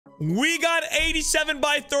We got 87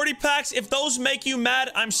 by 30 packs. If those make you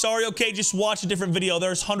mad, I'm sorry, okay? Just watch a different video.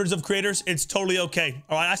 There's hundreds of creators. It's totally okay.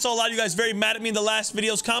 All right, I saw a lot of you guys very mad at me in the last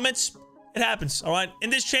video's comments. It happens, all right?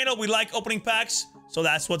 In this channel, we like opening packs, so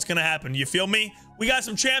that's what's gonna happen. You feel me? We got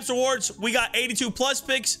some champs rewards. We got 82 plus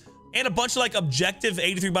picks and a bunch of like objective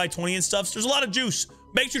 83 by 20 and stuff. So there's a lot of juice.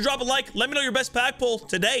 Make sure you drop a like. Let me know your best pack pull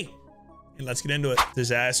today. And let's get into it.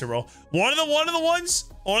 Disaster roll. One of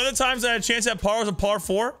the times I had a chance at par was a par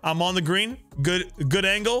 4. I'm on the green. Good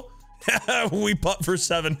angle. We putt for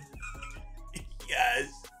 7.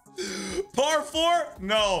 Yes. Par 4?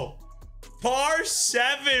 No. Par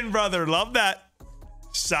 7, brother. Love that.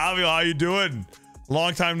 Savio, how you doing?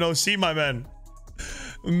 Long time no see, my man.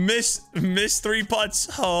 Miss 3 putts.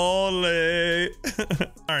 Holy.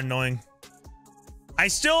 Are annoying.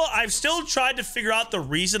 I've still tried to figure out the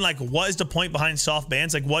reason, like, what is the point behind soft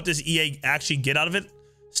bans? Like, what does EA actually get out of it?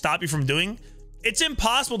 Stop you from doing? It's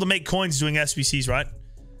impossible to make coins doing SBCs, right?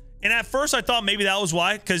 And at first I thought maybe that was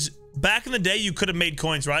why, because back in the day you could have made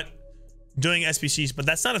coins, right? Doing SBCs, but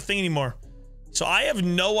that's not a thing anymore. So I have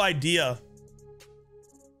no idea.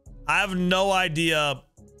 I have no idea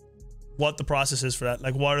what the process is for that.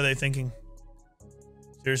 Like, what are they thinking?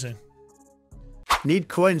 Seriously. Need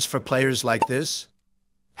coins for players like this?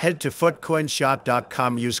 Head to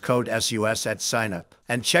footcoinshop.com, use code SUS at signup,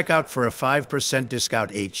 and check out for a 5%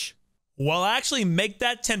 discount each. Well, actually make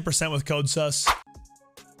that 10% with code SUS.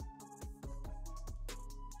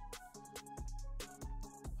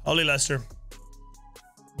 Holy Lester.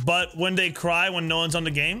 But when they cry when no one's on the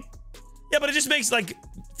game? Yeah, but it just makes like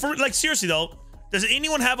seriously though, does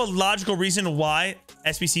anyone have a logical reason why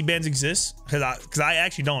SBC bans exist? Because I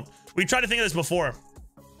actually don't. We tried to think of this before.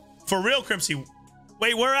 For real, Crimpsy.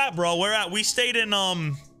 Wait, where at, bro? Where at? We stayed in, I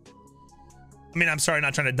mean, I'm sorry,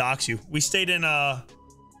 not trying to dox you. We stayed in,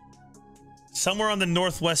 somewhere on the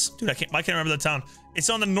northwest. Dude, I can't remember the town. It's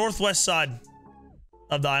on the northwest side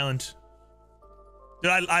of the island.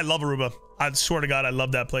 Dude, I love Aruba. I swear to God, I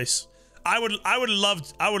love that place. I would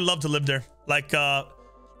love to live there. Like,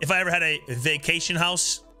 if I ever had a vacation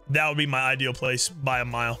house, that would be my ideal place by a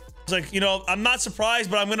mile. It's like, you know, I'm not surprised,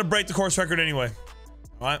 but I'm gonna break the course record anyway.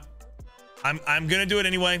 All right. I'm gonna do it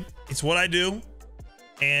anyway. It's what I do,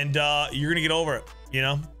 and you're gonna get over it, you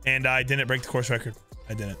know. And I didn't break the course record.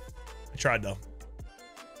 I didn't. I tried though.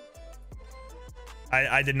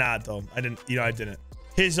 I did not though. I didn't. You know, I didn't.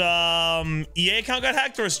 His EA account got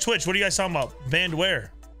hacked, or his Twitch? What are you guys talking about? Banned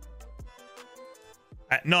where?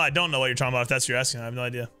 No, I don't know what you're talking about. If that's what you're asking, I have no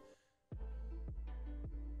idea.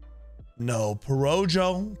 No,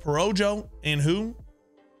 Perojo, and who?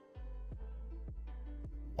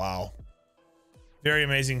 Wow. Very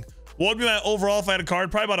amazing. What would be my overall if I had a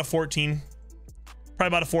card? Probably about a 14. Probably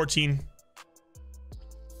about a 14.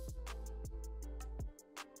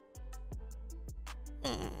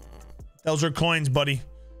 Those are coins, buddy.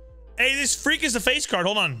 Hey, this freak is the face card.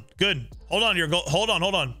 Hold on. Good. Hold on.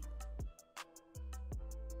 Hold on.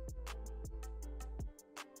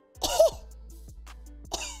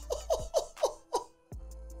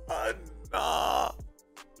 Nah.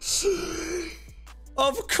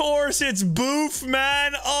 Of course it's Boof,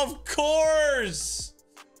 man. Of course.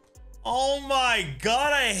 Oh my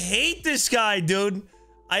God, I hate this guy, dude.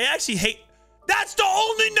 I actually hate. That's the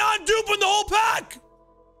only non-dupe in the whole pack.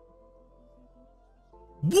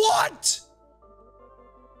 What?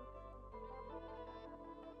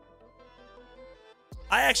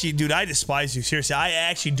 I actually, dude, I despise you. Seriously, I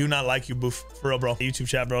actually do not like you, Boof. For real, bro. YouTube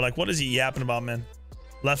chat, bro. Like, what is he yapping about, man?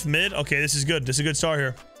 Left mid? Okay, this is good. This is a good start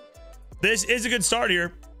here. This is a good start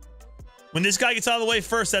here. When this guy gets out of the way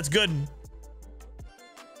first, that's good.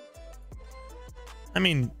 I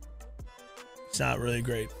mean, it's not really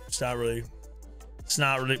great. It's not really.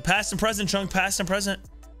 Past and present, Chunk. Past and present.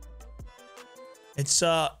 It's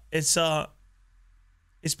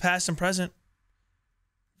past and present.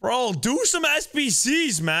 Bro, do some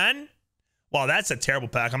SBCs, man. Wow, that's a terrible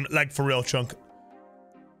pack. I'm like, for real, Chunk.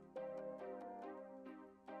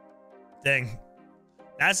 Dang.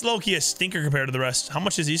 That's low-key a stinker compared to the rest. How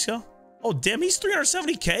much is Isco? Oh, damn, he's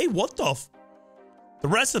 370k? What the f? The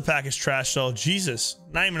rest of the pack is trash, though. Jesus.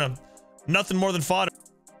 Not even nothing more than fodder.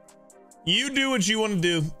 You do what you want to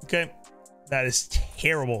do, okay? That is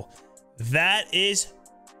terrible. That is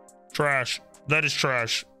trash. That is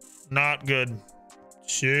trash. Not good.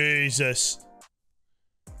 Jesus.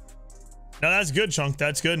 No, that's good, Chunk.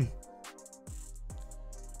 That's good.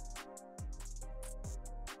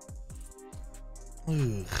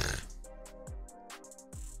 Ugh.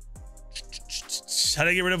 How do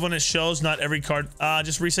I get rid of when it shows not every card?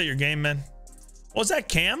 Just reset your game, man. What was that,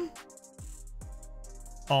 Cam?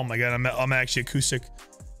 Oh my God, I'm actually acoustic.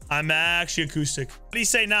 I'm actually acoustic. What do you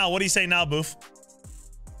say now? What do you say now, Boof?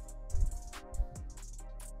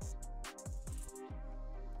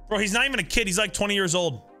 Bro, he's not even a kid. He's like 20 years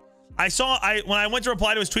old. When I went to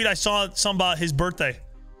reply to his tweet, I saw something about his birthday.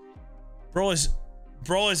 Bro is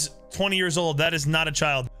 20 years old. That is not a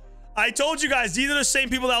child. I told you guys, these are the same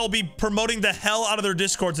people that will be promoting the hell out of their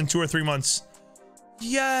Discords in 2 or 3 months.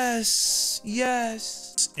 Yes,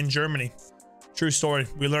 yes. In Germany. True story.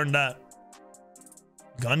 We learned that.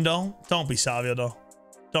 Gundo? Don't be Savio, though.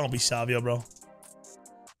 Don't be Savio, bro.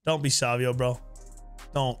 Don't be Savio, bro.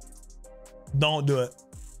 Don't do it.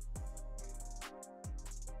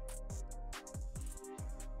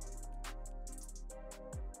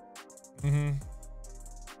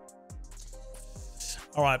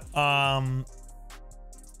 All right.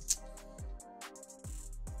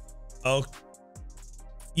 Oh.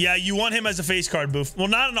 Yeah, you want him as a face card, Boof. Well,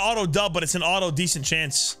 not an auto dub, but it's an auto decent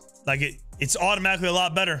chance. Like it's automatically a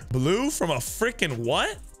lot better. Blue from a freaking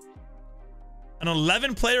what? An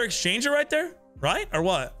 11 player exchanger right there, right? Or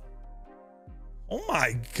what? Oh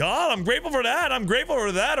my God, I'm grateful for that. I'm grateful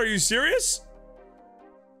for that. Are you serious?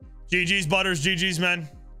 GG's, Butters. GG's, man.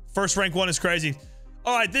 First rank 1 is crazy.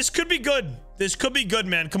 All right, this could be good. This could be good,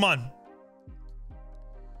 man. Come on.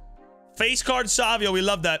 Face card Savio. We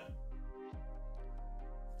love that.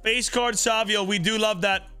 Face card Savio. We do love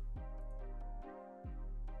that.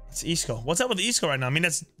 It's Isco. What's up with Isco right now? I mean,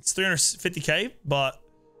 it's 350k, but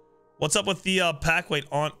what's up with the pack weight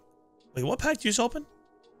on? Wait, what pack do you just open?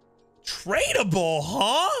 Tradable,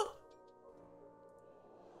 huh?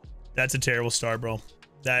 That's a terrible start, bro.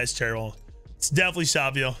 That is terrible. It's definitely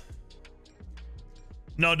Savio.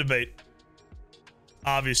 No debate.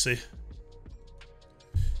 Obviously.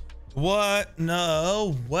 What?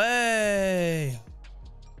 No way.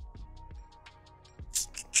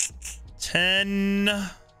 10.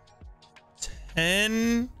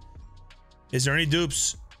 Is there any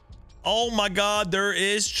dupes? Oh my God, there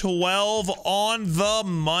is 12 on the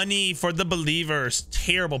money for the believers.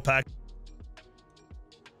 Terrible pack.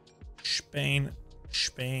 Spain.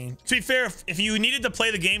 To be fair, if you needed to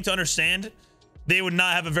play the game to understand, they would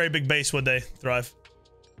not have a very big base, would they? Thrive.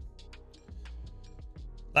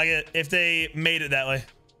 Like if they made it that way.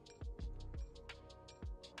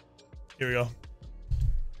 Here we go.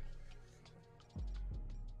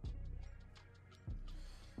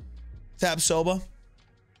 Tab Soba.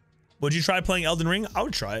 Would you try playing Elden Ring? I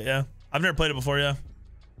would try it, yeah. I've never played it before, yeah.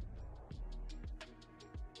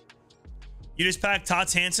 You just packed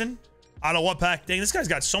Tots Hansen? I don't know what pack. Dang, this guy's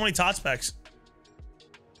got so many Tots packs.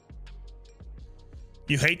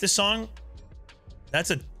 You hate this song?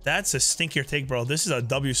 That's a stinkier take, bro. This is a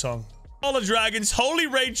W song. All the Dragons, Holy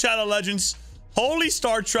Raid Shadow Legends, Holy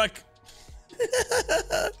Star Trek.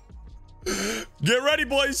 Get ready,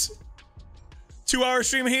 boys. 2-hour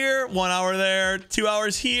stream here, 1 hour there, 2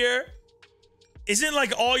 hours here. Isn't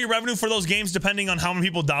like all your revenue for those games depending on how many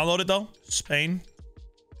people download it though? Spain.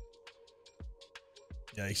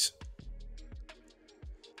 Yikes.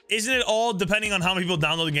 Isn't it all depending on how many people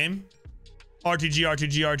download the game?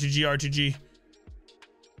 RTG.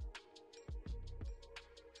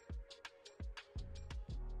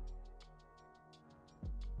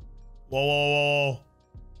 Whoa.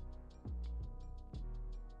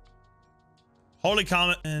 Holy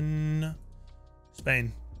Comet in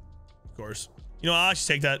Spain, of course. You know, I'll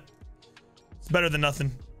actually take that. It's better than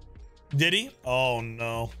nothing. Did he? Oh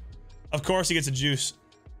no. Of course he gets a juice.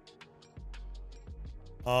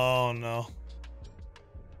 Oh no.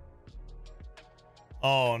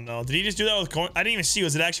 Oh no. Did he just do that with coin? I didn't even see.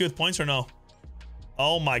 Was it actually with points or no?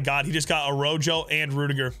 Oh my God. He just got a Rojo and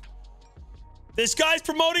Rudiger. This guy's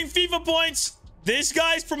promoting FIFA points. This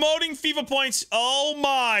guy's promoting FIFA points. Oh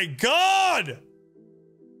my God.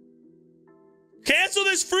 Cancel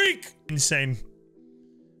this freak. Insane.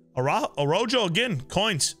 Rojo again.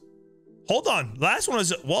 Coins. Hold on. Last one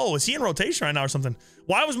was... Whoa, is he in rotation right now or something?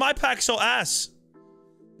 Why was my pack so ass?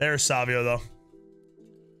 There's Savio, though.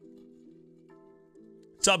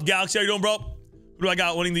 What's up, Galaxy? How you doing, bro? Who do I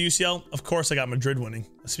got winning the UCL? Of course I got Madrid winning.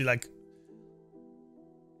 Let's be like...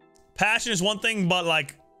 Passion is one thing, but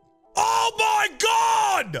like... Oh my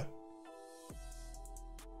God!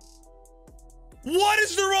 What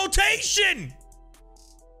is the rotation?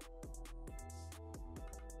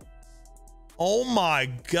 Oh my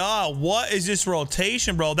God, what is this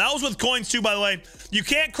rotation, bro? That was with coins too, by the way. You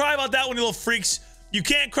can't cry about that one, you little freaks. You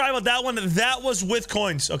can't cry about that one. That was with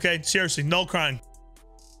coins, okay? Seriously, no crying.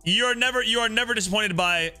 You are never disappointed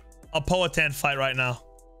by a Poatan fight right now.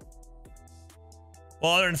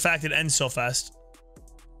 Well, other than the fact it ends so fast.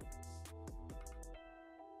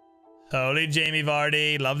 Holy Jamie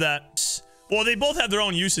Vardy, love that. Well, they both have their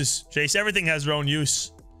own uses, Chase. Everything has their own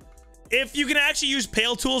use. If you can actually use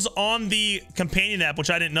Pale Tools on the companion app,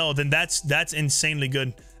 which I didn't know, then that's insanely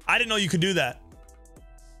good. I didn't know you could do that.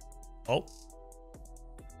 Oh.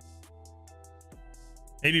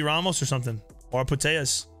 Maybe Ramos or something. Or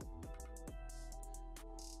Puteas.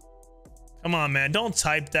 Come on, man. Don't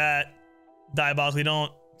type that. Diabolically,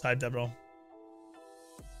 don't type that, bro.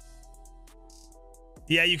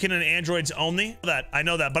 Yeah, you can on Androids only. I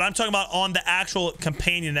know that, but I'm talking about on the actual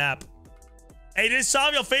companion app. Hey, this is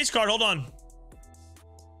Savio face card. Hold on.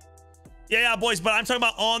 Yeah, boys, but I'm talking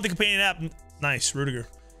about on the companion app. Nice, Rudiger.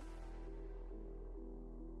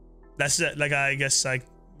 That's it. Like, I guess, like,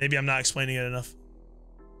 maybe I'm not explaining it enough.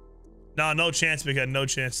 No chance, Big Head. No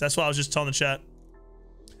chance. That's why I was just telling the chat.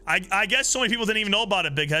 I guess so many people didn't even know about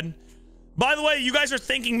it, Big Head. By the way, you guys are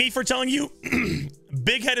thanking me for telling you.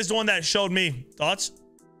 Big Head is the one that showed me. Thoughts?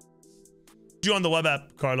 You on the web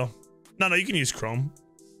app, Carlo? No, you can use Chrome.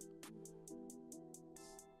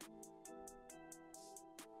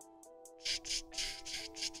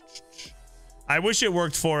 I wish it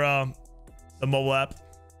worked for the mobile app.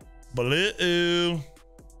 Blue.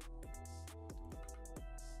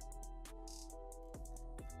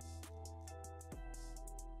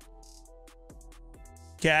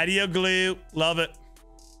 Cadio glue. Love it.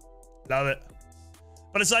 Love it.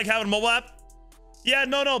 But it's like having a mobile app. Yeah,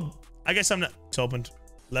 no. I guess I'm not. It's opened.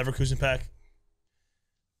 Leverkusen pack.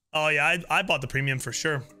 Oh, yeah. I bought the premium for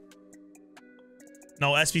sure.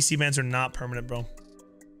 No, SBC bands are not permanent, bro.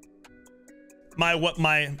 My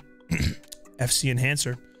FC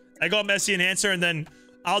enhancer. I go up FC enhancer and then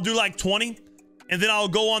I'll do like 20. And then I'll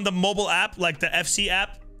go on the mobile app, like the FC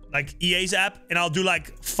app. Like EA's app, and I'll do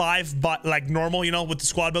like 5, but like normal, you know, with the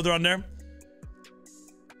squad builder on there,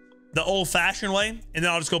 the old-fashioned way, and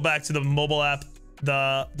then I'll just go back to the mobile app,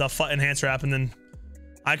 the FUT enhancer app, and then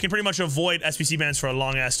I can pretty much avoid SBC bans for a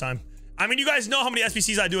long ass time. I mean, you guys know how many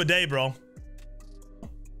SBCs I do a day, bro.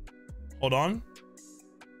 Hold on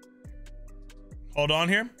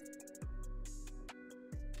here.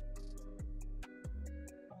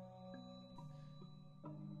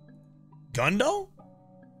 Gundo?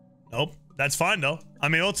 Nope. That's fine, though. I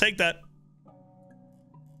mean, we'll take that.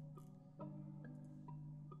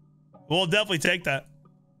 We'll definitely take that.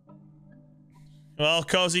 Well,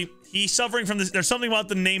 Cozy, he's suffering from this. There's something about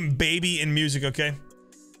the name baby in music, okay?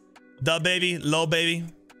 The baby, low baby.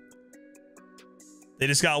 They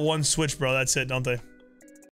just got one switch, bro. That's it, don't they?